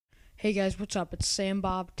Hey guys, what's up? It's Sam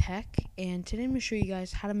Bob Tech, and today I'm going to show you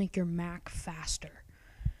guys how to make your Mac faster.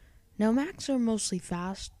 Now, Macs are mostly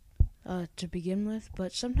fast to begin with,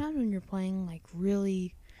 but sometimes when you're playing like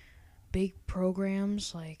really big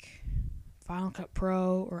programs like Final Cut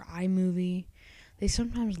Pro or iMovie, they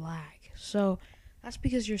sometimes lag. So that's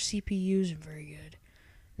because your CPU isn't very good.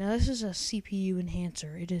 Now, this is a CPU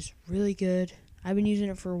enhancer. It is really good. I've been using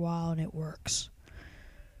it for a while and it works.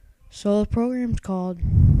 So the program's called,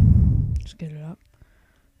 let's get it up.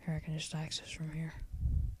 Here, I can just access from here.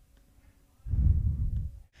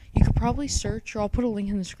 You could probably search, or I'll put a link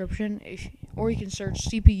in the description, or you can search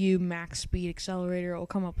CPU max speed accelerator. It will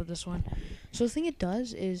come up with this one. So the thing it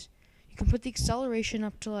does is you can put the acceleration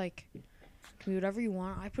up to like, can be whatever you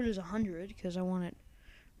want. I put it as 100 because I want it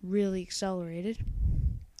really accelerated.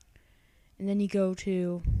 And then you go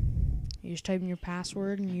to, you just type in your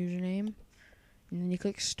password and username, and then you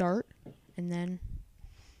click start, and then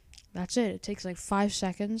that's it. It takes like 5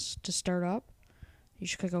 seconds to start up. You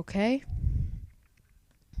just click OK,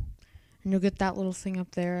 and you'll get that little thing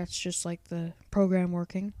up there. That's just like the program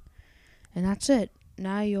working, and that's it.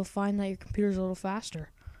 Now you'll find that your computer's a little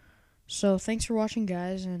faster. So thanks for watching,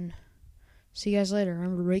 guys, and see you guys later.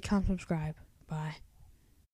 Remember to rate, comment, subscribe. Bye.